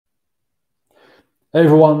Hey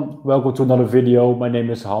everyone, welcome to another video. My name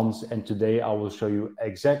is Hans, and today I will show you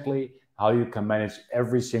exactly how you can manage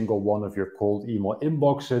every single one of your cold email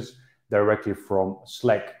inboxes directly from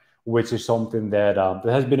Slack, which is something that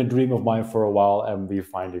has been a dream of mine for a while, and we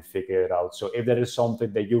finally figured it out. So if that is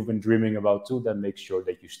something that you've been dreaming about too, then make sure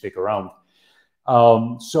that you stick around.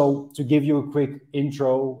 So to give you a quick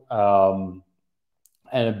intro,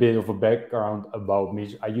 and a bit of a background about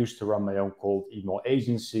me. I used to run my own cold email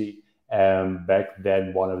agency. And back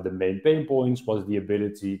then, one of the main pain points was the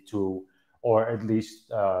ability to, or at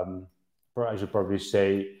least I should probably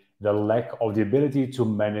say, the lack of the ability to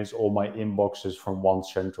manage all my inboxes from one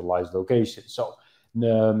centralized location. So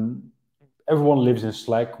um, everyone lives in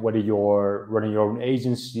Slack, whether you're running your own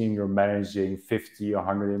agency and you're managing 50,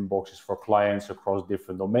 100 inboxes for clients across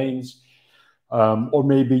different domains, or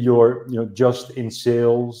maybe you're just in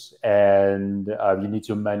sales and you need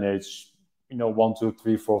to manage one, two,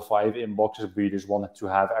 three, four, five inboxes, but you just want to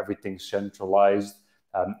have everything centralized.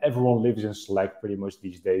 Everyone lives in Slack pretty much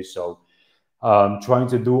these days, so trying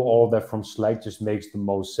to do all of that from Slack just makes the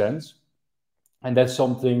most sense. And that's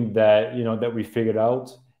something that we figured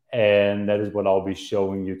out, and that is what I'll be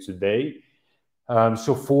showing you today.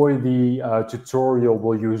 So for the tutorial,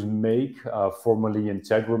 we'll use Make, formerly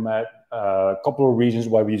Integromat. A couple of reasons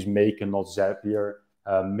why we use Make and not Zapier.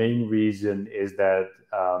 Main reason is that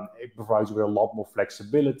it provides you with a lot more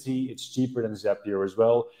flexibility. It's cheaper than Zapier as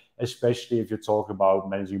well, especially if you're talking about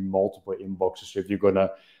managing multiple inboxes. So if you're gonna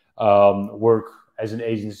work as an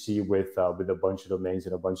agency with a bunch of domains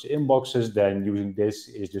and a bunch of inboxes, then using this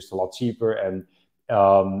is just a lot cheaper and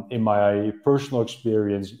in my personal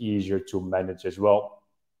experience, easier to manage as well.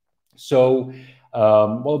 So, what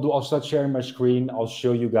I'll do, I'll start sharing my screen. I'll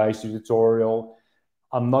show you guys the tutorial.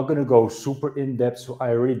 I'm not going to go super in depth, so I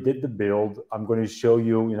already did the build. I'm going to show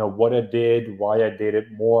you, what I did, why I did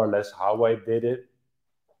it, more or less how I did it.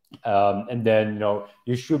 And then,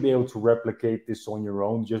 you should be able to replicate this on your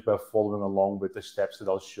own just by following along with the steps that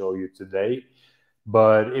I'll show you today.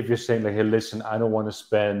 But if you're saying like, hey, listen, I don't want to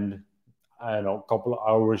spend I don't know, a couple of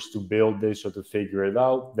hours to build this or to figure it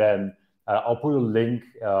out, then I'll put a link.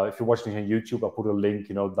 If you're watching on YouTube, I'll put a link,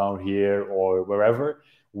 down here or wherever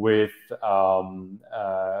with that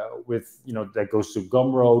goes to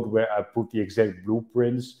Gumroad, where I put the exact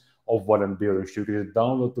blueprints of what I'm building. So you can just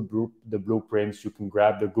download the blueprints. You can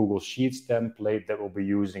grab the Google Sheets template that we'll be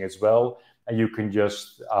using as well, and you can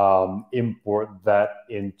just import that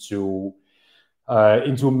into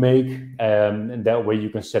Make, and that way you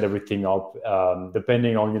can set everything up.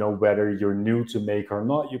 Depending on whether you're new to Make or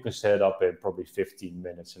not, you can set it up in probably 15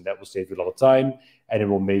 minutes, and that will save you a lot of time, and it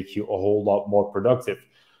will make you a whole lot more productive.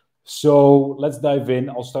 So let's dive in.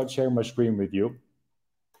 I'll start sharing my screen with you,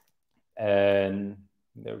 and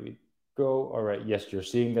there we go. All right, yes, you're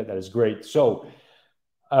seeing that. That is great. So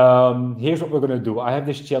here's what we're going to do. I have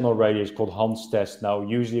this channel right here. It's called Hans Test. Now,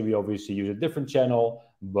 usually we obviously use a different channel,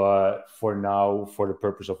 but for now, for the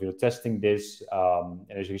purpose of testing this,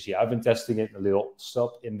 and as you can see, I've been testing it, a little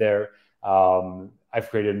sub in there.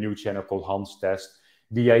 I've created a new channel called Hans Test.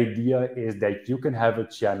 The idea is that you can have a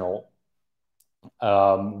channel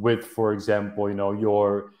with, for example,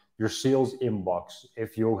 your sales inbox.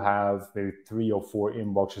 If you have maybe 3 or 4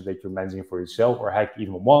 inboxes that you're managing for yourself, or heck,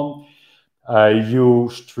 even one, you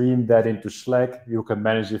stream that into Slack. You can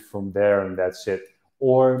manage it from there, and that's it.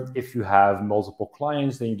 Or if you have multiple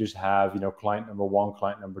clients, then you just have, client number 1,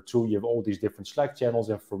 client number 2. You have all these different Slack channels,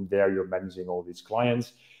 and from there you're managing all these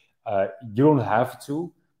clients. You don't have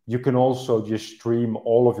to. You can also just stream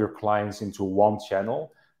all of your clients into one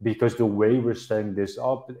channel, because the way we're setting this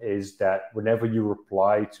up is that whenever you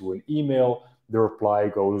reply to an email, the reply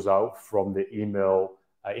goes out from the email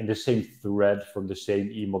in the same thread from the same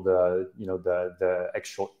email the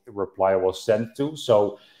actual reply was sent to.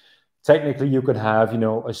 So technically you could have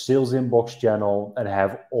a sales inbox channel and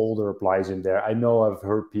have all the replies in there. I know I've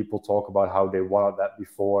heard people talk about how they wanted that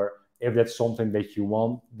before. If that's something that you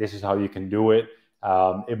want, this is how you can do it.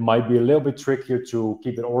 It might be a little bit trickier to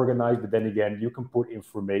keep it organized, but then again, you can put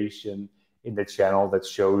information in the channel that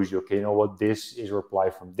shows you, okay, this is a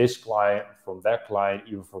reply from this client, from that client,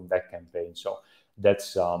 even from that campaign. So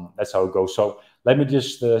that's how it goes. So let me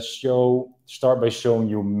just start by showing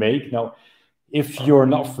you Make. Now, if you're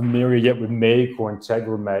not familiar yet with Make or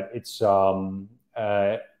Integromat, it's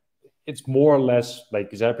more or less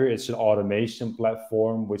like Zapier. It's an automation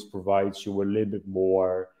platform which provides you a little bit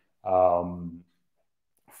more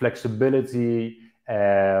flexibility,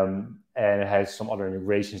 and it has some other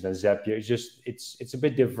integrations than Zapier. It's a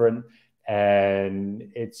bit different,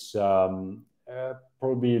 and it's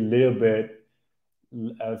probably a little bit.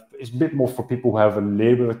 It's a bit more for people who have a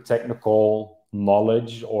little bit of technical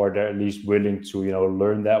knowledge, or they're at least willing to,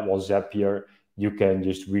 learn that, while Zapier, you can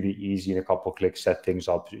just really easy in a couple of clicks set things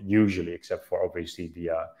up, usually, except for obviously the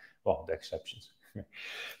exceptions.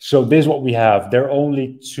 So this is what we have. There are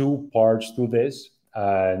only two parts to this,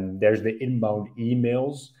 and there's the inbound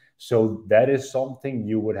emails. So that is something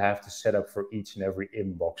you would have to set up for each and every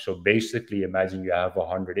inbox. So basically, imagine you have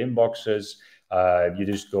 100 inboxes. You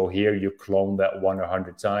just go here, you clone that one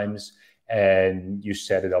 100 times, and you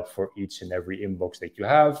set it up for each and every inbox that you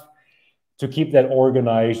have. To keep that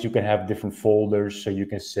organized, you can have different folders. So you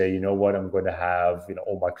can say, you know what, I'm going to have,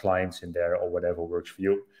 all my clients in there, or whatever works for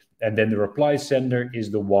you. And then the reply sender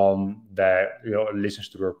is the one that, listens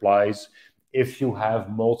to the replies. If you have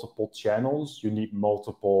multiple channels, you need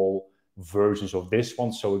multiple versions of this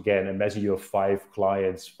one. So again, imagine you have 5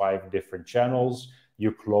 clients, 5 different channels.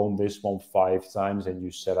 You clone this one 5 times, and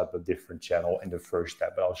you set up a different channel in the first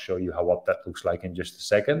step. But I'll show you what that looks like in just a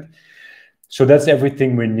second. So that's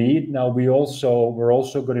everything we need. Now we're also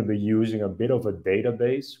going to be using a bit of a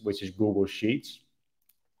database, which is Google Sheets.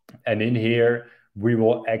 And in here, we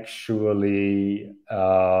will actually,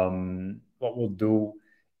 what we'll do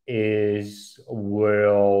is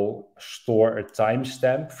we'll store a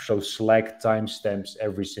timestamp. So Slack timestamps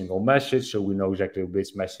every single message, so we know exactly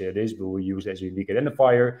which message it is, but we'll use it as a unique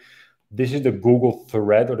identifier. This is the Google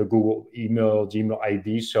thread, or the Google email, Gmail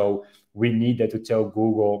ID. So we need that to tell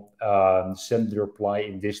Google, send the reply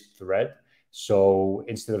in this thread. So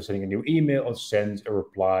instead of sending a new email, I'll send a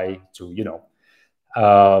reply to,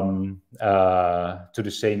 to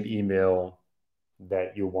the same email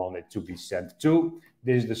that you want it to be sent to.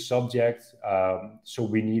 This is the subject. So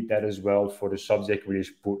we need that as well. For the subject, we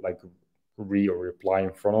just put like or reply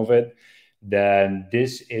in front of it. Then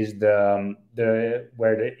this is the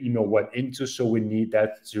where the email went into. So we need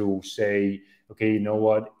that to say, okay, you know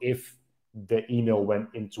what? If the email went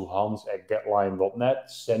into hans@getline.net,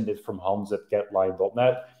 send it from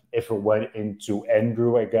hans@getline.net. If it went into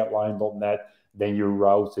andrew@getline.net, then you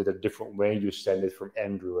route it a different way. You send it from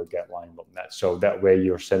andrew@getline.net. So that way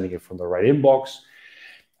you're sending it from the right inbox.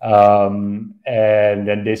 And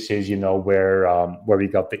then this is, where we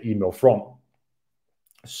got the email from.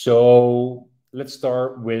 So let's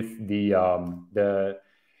start with the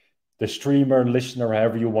streamer, listener,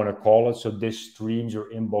 however you want to call it. So this streams your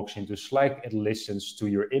inbox into Slack. It listens to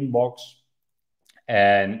your inbox,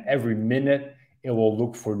 and every minute it will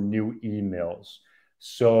look for new emails.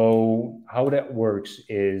 So how that works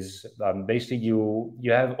is basically you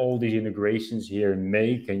have all these integrations here in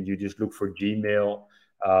Make, and you just look for Gmail.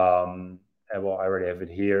 And well, I already have it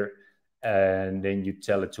here. And then you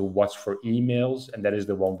tell it to watch for emails, and that is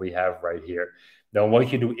the one we have right here. Now,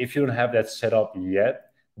 what you do, if you don't have that set up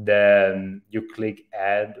yet, then you click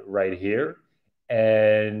add right here,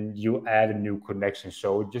 and you add a new connection.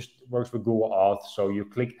 So it just works with Google Auth. So you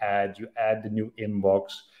click add, you add the new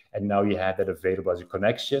inbox, and now you have that available as a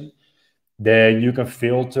connection. Then you can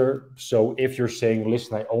filter. So if you're saying,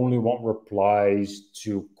 listen, I only want replies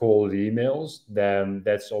to cold emails, then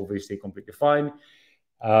that's obviously completely fine.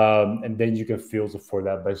 And then you can filter for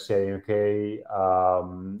that by saying, okay,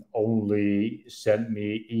 only send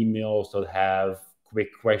me emails that have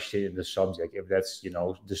quick question in the subject, if that's,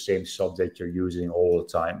 the same subject you're using all the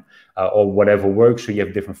time, or whatever works. So you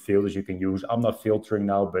have different filters you can use. I'm not filtering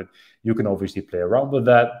now, but you can obviously play around with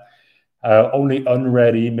that. Only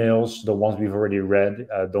unread emails, the ones we've already read,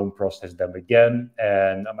 don't process them again.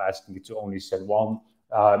 And I'm asking you to only send one.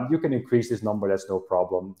 You can increase this number, that's no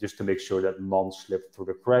problem, just to make sure that none slip through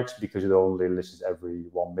the cracks, because it only listens every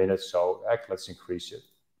 1 minute. So let's increase it.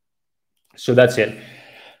 So that's it.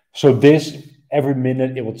 So this, every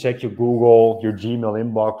minute, it will check your Google, your Gmail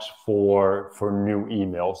inbox for new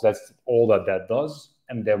emails. That's all that does.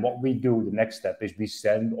 And then what we do, the next step is we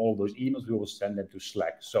send all those emails, we will send them to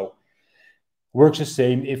Slack. So works the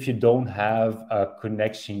same. If you don't have a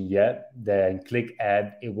connection yet, then click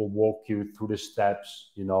add. It will walk you through the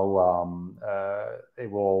steps. It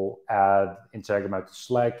will add Instagram to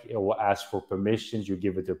Slack. It will ask for permissions. You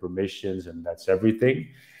give it the permissions, and that's everything.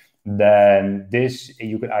 Then this,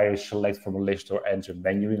 you can either select from a list or enter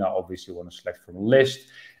manually. Now, obviously, you want to select from a list.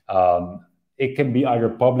 It can be either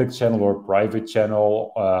public channel or private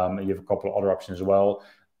channel. You have a couple of other options as well.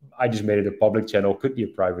 I just made it a public channel. Could be a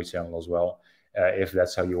private channel as well. If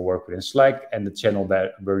that's how you work within Slack. And the channel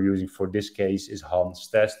that we're using for this case is Hans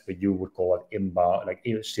Test, but you would call it inbound, like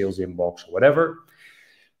sales inbox or whatever.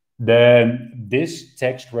 Then this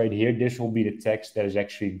text right here, this will be the text that is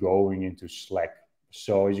actually going into Slack.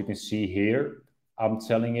 So as you can see here, I'm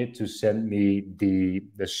telling it to send me the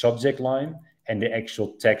subject line and the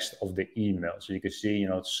actual text of the email. So you can see,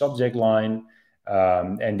 subject line,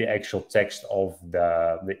 and the actual text of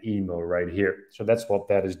the email right here. So that's what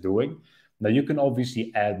that is doing. Now you can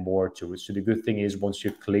obviously add more to it. So the good thing is once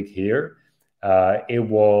you click here, it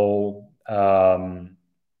will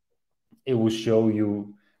show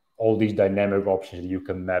you all these dynamic options that you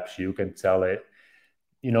can map. So you can tell it,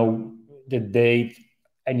 you know, the date,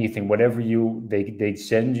 anything, whatever they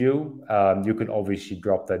send you, you can obviously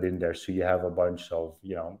drop that in there. So you have a bunch of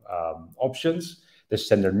options. The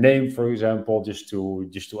sender name, for example, just to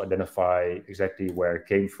identify exactly where it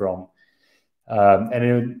came from. And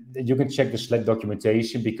then you can check the Slack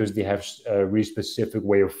documentation because they have a really specific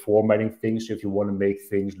way of formatting things. So if you want to make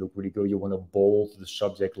things look really good, you want to bold the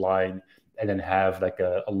subject line and then have like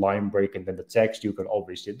a line break and then the text, you can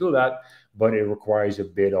obviously do that, but it requires a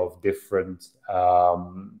bit of different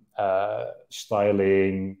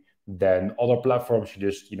styling than other platforms.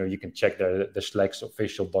 You can check the Slack's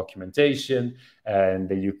official documentation, and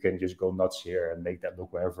then you can just go nuts here and make that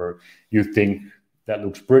look wherever you think that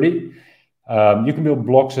looks pretty. You can build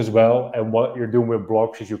blocks as well. And what you're doing with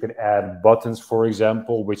blocks is you can add buttons, for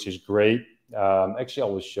example, which is great. Actually, I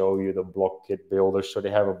will show you the block kit builder. So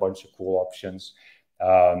they have a bunch of cool options.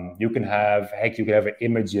 You can have an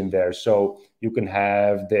image in there. So you can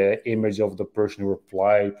have the image of the person who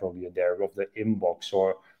replied probably in there, of the inbox.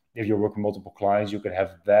 Or if you're working multiple clients, you can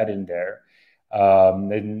have that in there.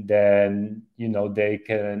 And then,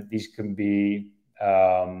 these can be,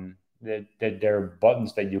 that there are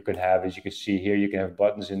buttons that you can have. As you can see here, you can have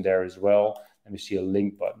buttons in there as well. Let me see a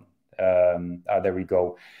link button. There we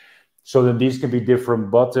go. So then these can be different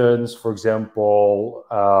buttons. For example,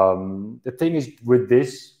 the thing is with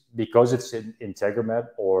this, because it's in Integromat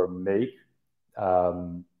or Make,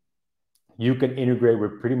 you can integrate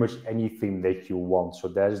with pretty much anything that you want. So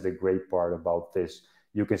that is the great part about this.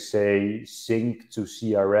 You can say sync to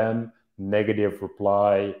CRM, negative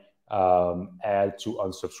reply, add to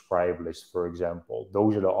unsubscribe list, for example.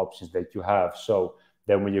 Those are the options that you have. So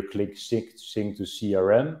then when you click sync to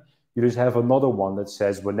CRM, you just have another one that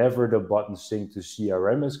says whenever the button sync to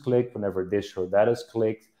CRM is clicked, whenever this or that is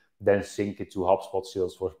clicked, then sync it to HubSpot,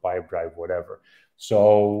 Salesforce, Pipedrive, whatever.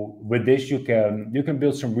 So with this, you can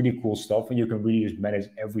build some really cool stuff, and you can really just manage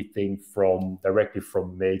everything directly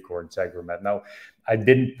from Make or Integromat. Now, I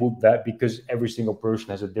didn't put that because every single person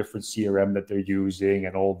has a different CRM that they're using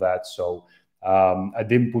and all that. So I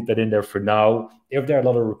didn't put that in there for now. If there are a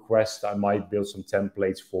lot of requests, I might build some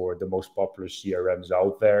templates for the most popular CRMs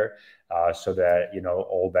out there, so that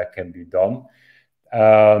all that can be done.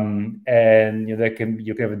 And you can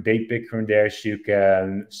have a date picker in there, so you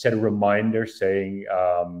can set a reminder saying,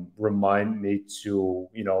 remind me to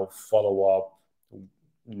follow up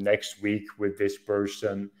next week with this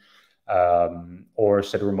person, or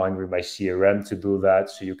set a reminder in my CRM to do that.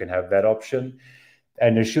 So you can have that option.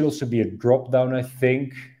 And there should also be a drop down, I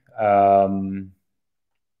think.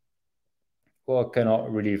 Well, I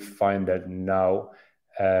cannot really find that now.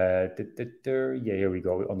 Yeah, here we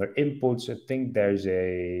go. Under inputs, I think there's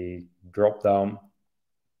a drop down.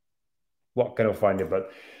 Well, I cannot find it,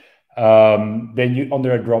 but then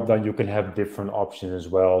under a drop down, you can have different options as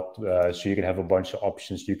well. So you can have a bunch of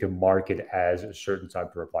options. You can mark it as a certain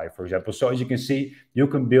type of reply, for example. So as you can see, you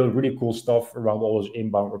can build really cool stuff around all those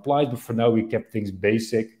inbound replies. But for now, we kept things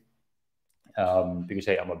basic, because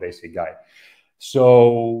hey, I'm a basic guy.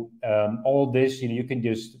 So all this, you can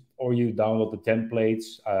just, or you download the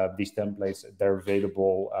templates. These templates, they're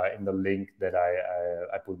available in the link that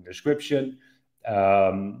I put in the description.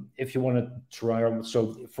 If you want to try,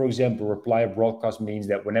 so for example, reply broadcast means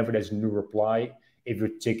that whenever there's a new reply, if you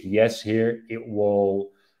tick yes here, it will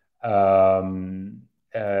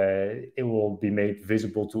be made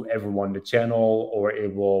visible to everyone in the channel, or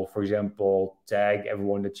it will, for example, tag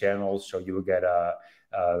everyone in the channel, so you will get a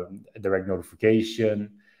direct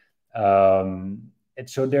notification. And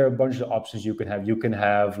so there are a bunch of options you can have. You can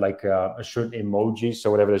have like a certain emoji. So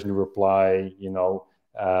whenever there's a new reply,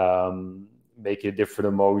 make it a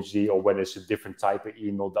different emoji, or when it's a different type of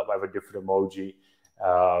email, that will have a different emoji.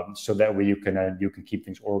 So that way you can keep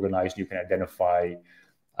things organized. You can identify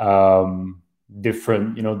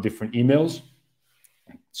different emails.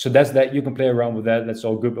 So that's that. You can play around with that. That's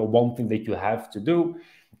all good. But one thing that you have to do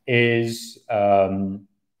is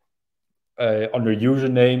under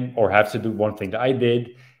username, or have to do one thing that I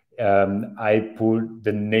did. I put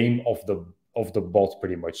the name of the bot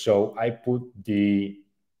pretty much. So I put the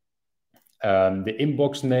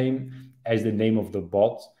inbox name as the name of the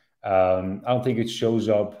bot. I don't think it shows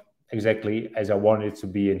up exactly as I want it to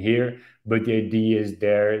be in here, but the idea is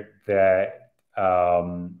there that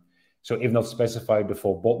so if not specified, the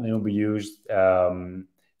full bot name will be used.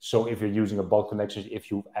 So if you're using a bulk connection, if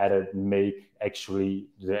you've added make, actually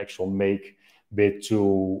the actual make bit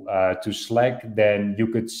to Slack, then you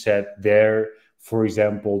could set there, for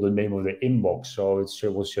example, the name of the inbox. So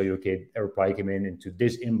it will show you, okay, a reply came in into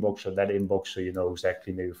this inbox or that inbox, so you know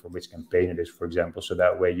exactly maybe from which campaign it is, for example. So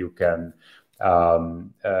that way you can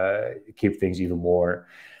keep things even more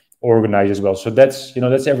organized as well. So that's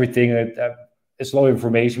everything. It's a lot of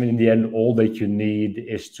information. In the end, all that you need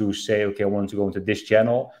is to say, okay, I want to go into this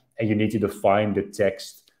channel, and you need to define the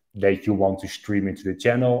text that you want to stream into the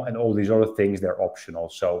channel, and all these other things, they're optional.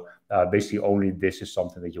 So basically only this is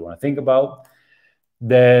something that you want to think about.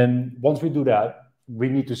 Then once we do that, we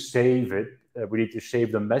need to save it. We need to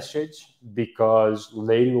save the message, because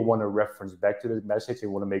later we want to reference back to the message. We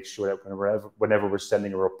want to make sure that whenever we're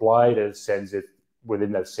sending a reply, that it sends it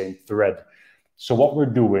within that same thread. So what we're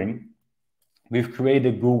doing, we've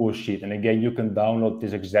created a Google Sheet. And again, you can download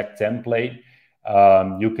this exact template.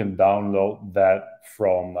 You can download that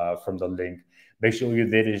from the link. Basically, all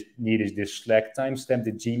you need is this Slack timestamp,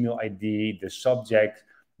 the Gmail ID, the subject,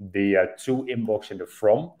 the to inbox, and the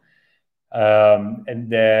from. And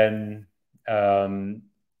then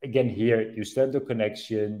again, here you set the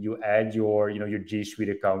connection, you add your G Suite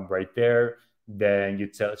account right there. Then you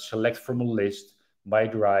select from a list by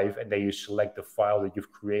drive, and then you select the file that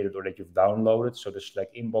you've created or that you've downloaded. So the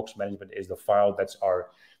Slack inbox management is the file that's our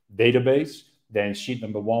database. Then sheet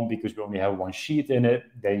number 1, because we only have one sheet in it.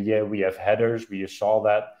 Then we have headers. We just saw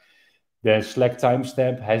that. The Slack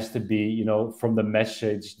timestamp has to be, from the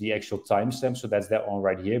message, the actual timestamp. So that's that one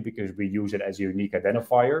right here, because we use it as a unique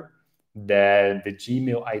identifier. Then the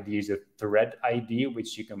Gmail ID is a thread ID,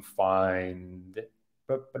 which you can find.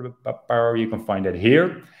 You can find it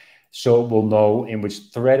here. So we'll know in which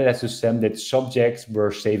thread it has to send it. Subject,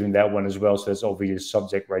 we're saving that one as well. So that's obviously the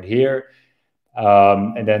subject right here.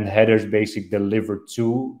 And then headers, basic delivered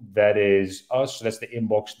to, that is us. So that's the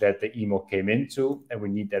inbox that the email came into, and we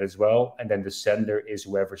need that as well. And then the sender is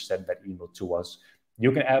whoever sent that email to us.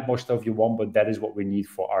 You can add more stuff you want, but that is what we need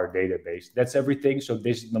for our database. That's everything. So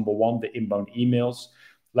this is number 1, the inbound emails.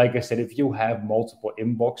 Like I said, if you have multiple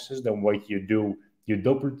inboxes, then what you do, you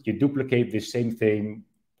duplicate the same thing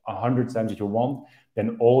 100 times if you want.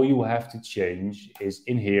 Then all you have to change is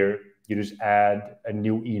in here, you just add a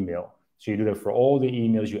new email. So you do that for all the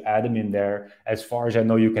emails, you add them in there. As far as I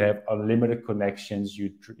know, you can have unlimited connections.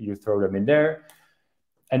 You throw them in there,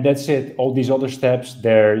 and that's it. All these other steps,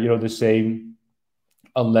 they're the same,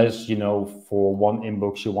 unless for one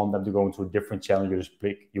inbox you want them to go into a different channel.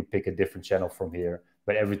 You pick a different channel from here,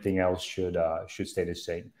 but everything else should stay the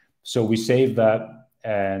same. So we save that,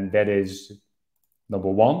 and that is number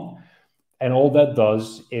 1. And all that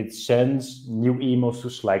does, it sends new emails to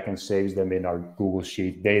Slack and saves them in our Google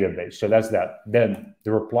Sheet database. So that's that. Then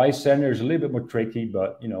the reply sender is a little bit more tricky,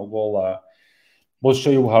 but we'll show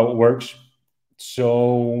you how it works.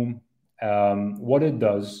 So what it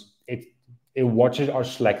does, it watches our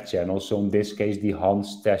Slack channel. So in this case, the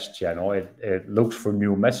Hans test channel. It looks for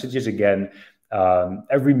new messages again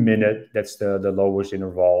every minute. That's the lowest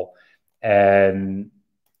interval, and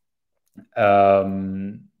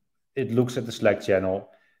it looks at the Slack channel,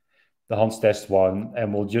 the Hans test one,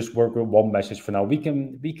 and we'll just work with one message for now. We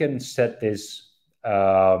can set this.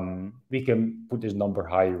 We can put this number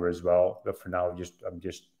higher as well, but for now, I'm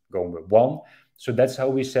just going with 1. So that's how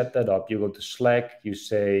we set that up. You go to Slack, you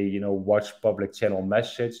say, watch public channel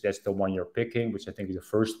message. That's the one you're picking, which I think is the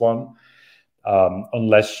first one.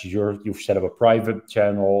 Unless you've set up a private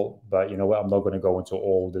channel, but you know what, I'm not going to go into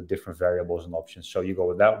all the different variables and options. So you go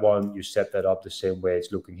with that one, you set that up the same way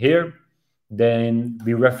it's looking here. Then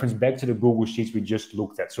we reference back to the Google Sheets we just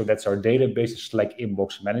looked at. So that's our database, Slack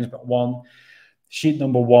inbox management one, sheet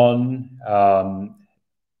number 1.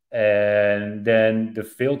 And then the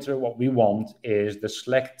filter, what we want is the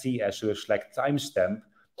Slack TS, so the Slack timestamp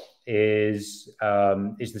is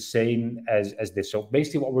the same as this. So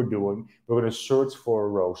basically what we're doing, we're going to search for a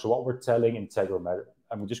row. So what we're telling Integromat,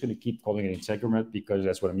 I'm just going to keep calling it Integromat because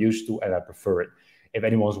that's what I'm used to and I prefer it. If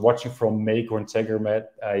anyone's watching from Make or Integromat,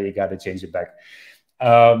 you got to change it back.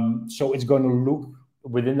 So it's going to look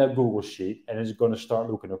within that Google Sheet and it's going to start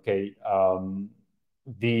looking, okay,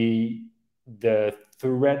 the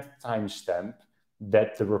thread timestamp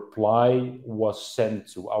that the reply was sent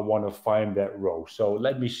to. I want to find that row. So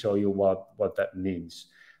let me show you what that means.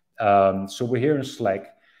 So we're here in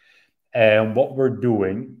Slack, and what we're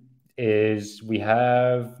doing is we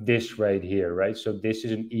have this right here, right? So this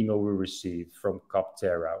is an email we received from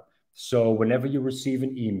Capterra. So whenever you receive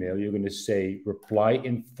an email, you're going to say reply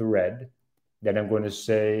in thread. Then I'm going to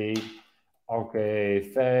say,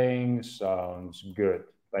 okay, thanks, sounds good.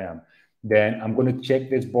 Bam. Then I'm going to check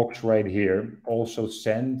this box right here, also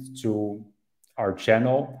send to our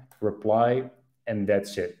channel, reply, and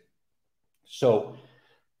that's it. So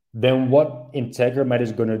then what Integromat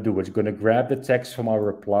is going to do, it's going to grab the text from our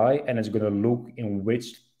reply and it's going to look in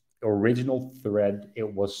which original thread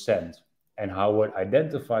it was sent. And how it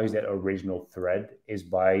identifies that original thread is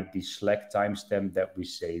by the Slack timestamp that we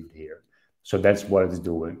saved here. So that's what it's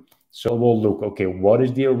doing. So we'll look, okay, what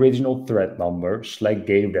is the original thread number? Slack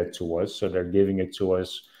gave that to us. So they're giving it to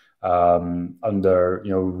us under,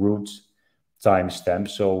 root timestamp.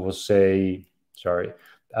 So we'll say, sorry,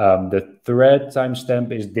 the thread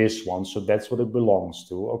timestamp is this one, so that's what it belongs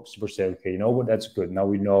to. We'll say, okay, you know what? That's good. Now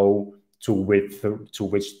we know to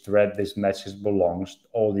which thread this message belongs.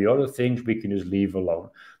 All the other things we can just leave alone.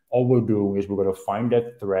 All we're doing is we're going to find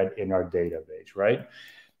that thread in our database, right?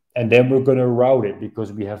 And then we're going to route it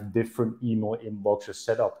because we have different email inboxes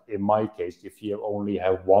set up. In my case, if you only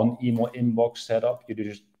have one email inbox set up, you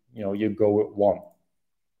just you go with one.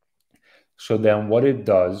 So then what it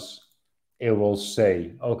does, it will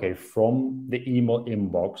say, okay, from the email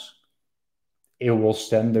inbox, it will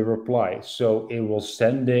send the reply. So it will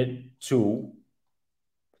send it to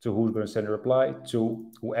who's going to send the reply?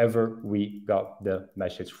 To whoever we got the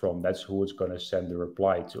message from. That's who it's going to send the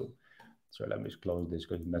reply to. So let me just close this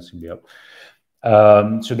because it's messing me up.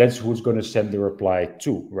 So that's who's going to send the reply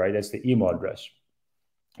to, right? That's the email address.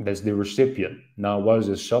 That's the recipient. Now, what is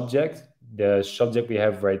the subject? The subject we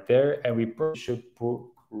have right there, and we probably should put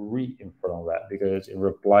re in front of that because it's in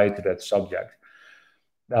reply to that subject.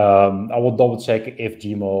 I will double check if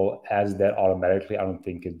Gmail adds that automatically. I don't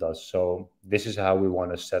think it does. So this is how we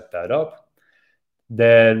want to set that up.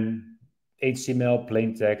 Then HTML,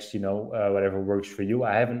 plain text, whatever works for you.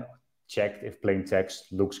 I haven't checked if plain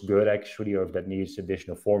text looks good actually, or if that needs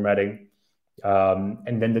additional formatting.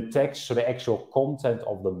 And then the text, so the actual content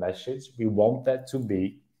of the message, we want that to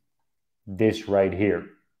be this right here.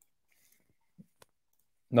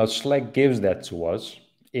 Now Slack gives that to us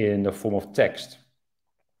in the form of text.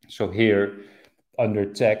 So here under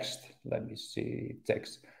text, let me see,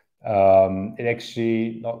 text. It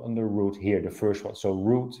actually not under root here, the first one. So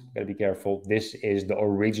root, gotta be careful. This is the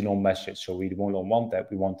original message. So we don't want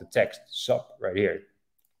that. We want the text sub right here.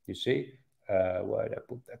 You see? Where did I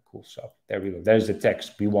put that cool sub? There we go. There's the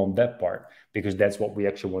text. We want that part because that's what we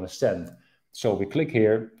actually want to send. So we click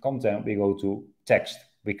here, content, we go to text.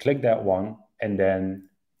 We click that one and then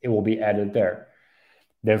it will be added there.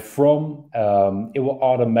 Then from it will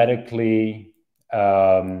automatically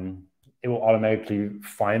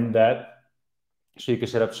find that. So you can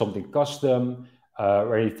set up something custom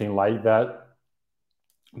or anything like that.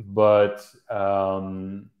 But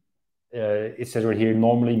it says right here,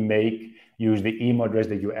 normally use the email address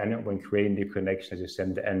that you enter when creating the connection as you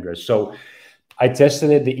send the address. So I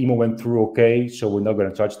tested it. The email went through okay. So we're not going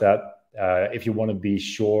to touch that. If you want to be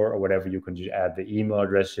sure or whatever, you can just add the email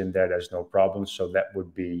address in there. There's no problem. So that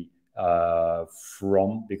would be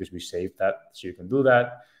from, because we saved that. So you can do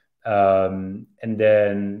that. And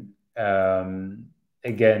then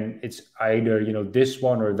again, it's either, this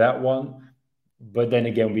one or that one. But then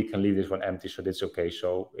again, we can leave this one empty. So that's okay.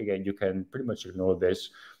 So again, you can pretty much ignore this.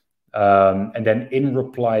 And then in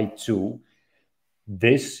reply to,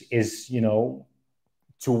 this is, to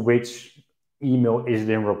which email is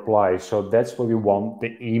in reply. So that's what we want,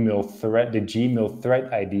 the email thread, the Gmail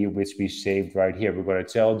thread ID, which we saved right here. We're going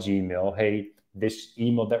to tell Gmail, hey, this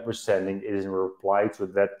email that we're sending is in reply to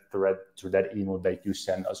that thread, to that email that you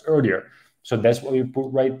sent us earlier. So that's what we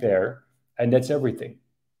put right there. And that's everything.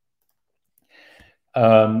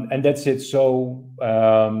 And that's it. So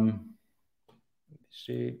let's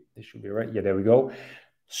see, this should be right. Yeah, there we go.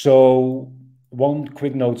 So one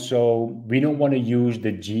quick note. So we don't want to use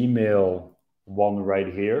the Gmail one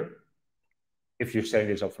right here if you're setting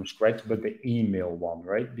this up from scratch, but the email one,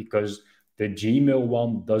 right? Because the Gmail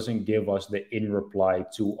one doesn't give us the in reply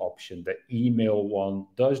to option. The email one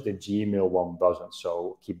does, the Gmail one doesn't.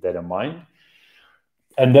 So keep that in mind.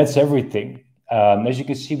 And that's everything. As you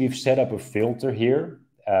can see, we've set up a filter here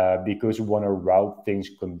because we want to route things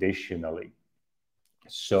conditionally.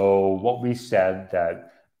 So what we said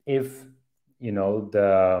that if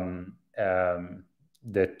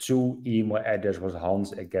the to email address was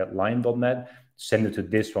hans@getline.net, send it to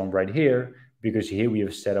this one right here because here we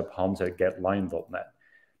have set up hans@getline.net.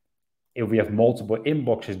 If we have multiple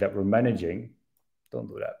inboxes that we're managing, don't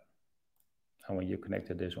do that. I want you to connect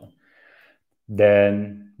to this one.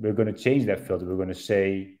 Then we're going to change that filter. We're going to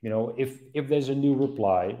say, if there's a new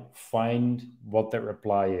reply, find what that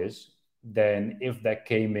reply is. Then if that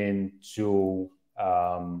came in to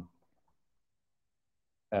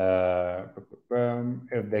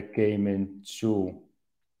If they came into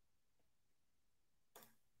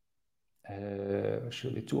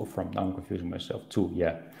should be two or from? Now I'm confusing myself. Two,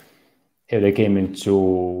 yeah. If they came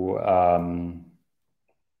into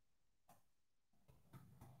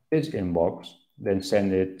this inbox, then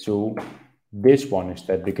send it to this one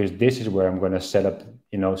instead, because this is where I'm going to set up,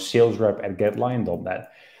 sales rep at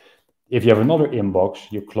getline.net. If you have another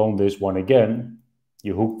inbox, you clone this one again,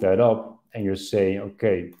 you hook that up, and you say,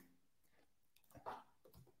 okay,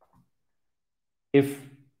 if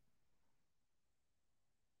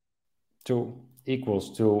 2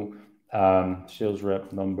 equals to sales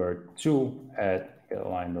rep number 2 at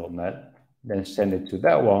getline.net, then send it to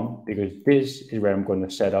that one, because this is where I'm going to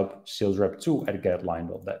set up sales rep 2 at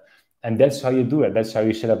getline.net. And that's how you do it. That's how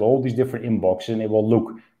you set up all these different inboxes, and it will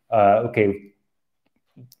look, okay,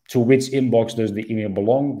 to which inbox does the email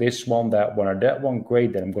belong? This one, that one, or that one?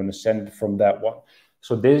 Great, then I'm going to send it from that one.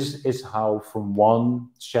 So this is how from one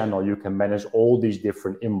channel you can manage all these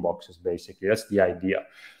different inboxes, basically. That's the idea.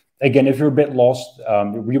 Again, if you're a bit lost,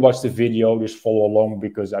 rewatch the video, just follow along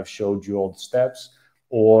because I've showed you all the steps,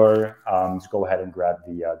 or just go ahead and grab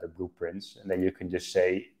the blueprints, and then you can just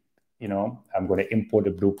say, I'm going to import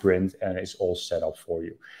the blueprint and it's all set up for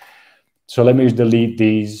you. So let me just delete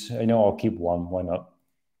these. I'll keep one, why not?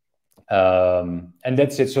 And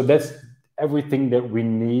that's it. So that's everything that we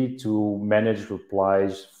need to manage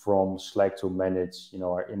replies from Slack, to manage,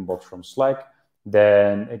 our inbox from Slack.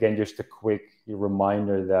 Then again, just a quick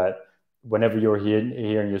reminder that whenever you're here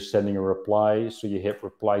and you're sending a reply, so you hit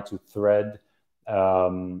reply to thread,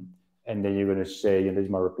 and then you're going to say, this is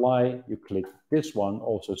my reply. You click this one,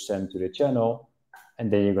 also send to the channel, and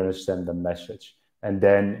then you're going to send the message, and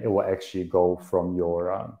then it will actually go from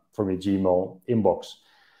your Gmail inbox.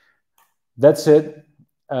 That's it.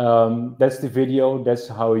 That's the video. That's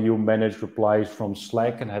how you manage replies from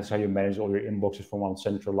Slack, and that's how you manage all your inboxes from one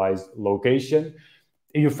centralized location.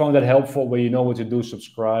 If you found that helpful, well, you know what to do,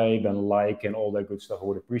 subscribe and like and all that good stuff. I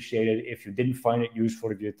would appreciate it. If you didn't find it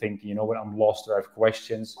useful, if you're thinking, you know what, I'm lost or I have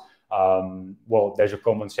questions, well, there's a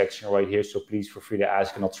comment section right here, so please feel free to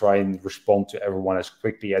ask, and I'll try and respond to everyone as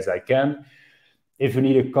quickly as I can. If you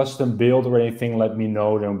need a custom build or anything, let me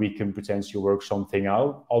know, then we can potentially work something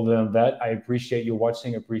out. Other than that, I appreciate you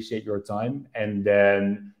watching, appreciate your time. And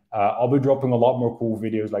then I'll be dropping a lot more cool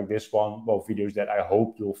videos like this one, well, videos that I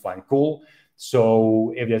hope you'll find cool.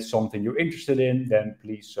 So if that's something you're interested in, then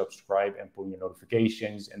please subscribe and put your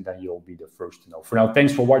notifications, and then you'll be the first to know. For now,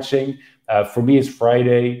 thanks for watching. For me, it's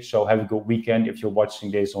Friday, so have a good weekend. If you're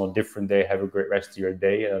watching this on a different day, have a great rest of your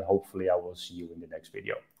day, and hopefully I will see you in the next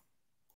video.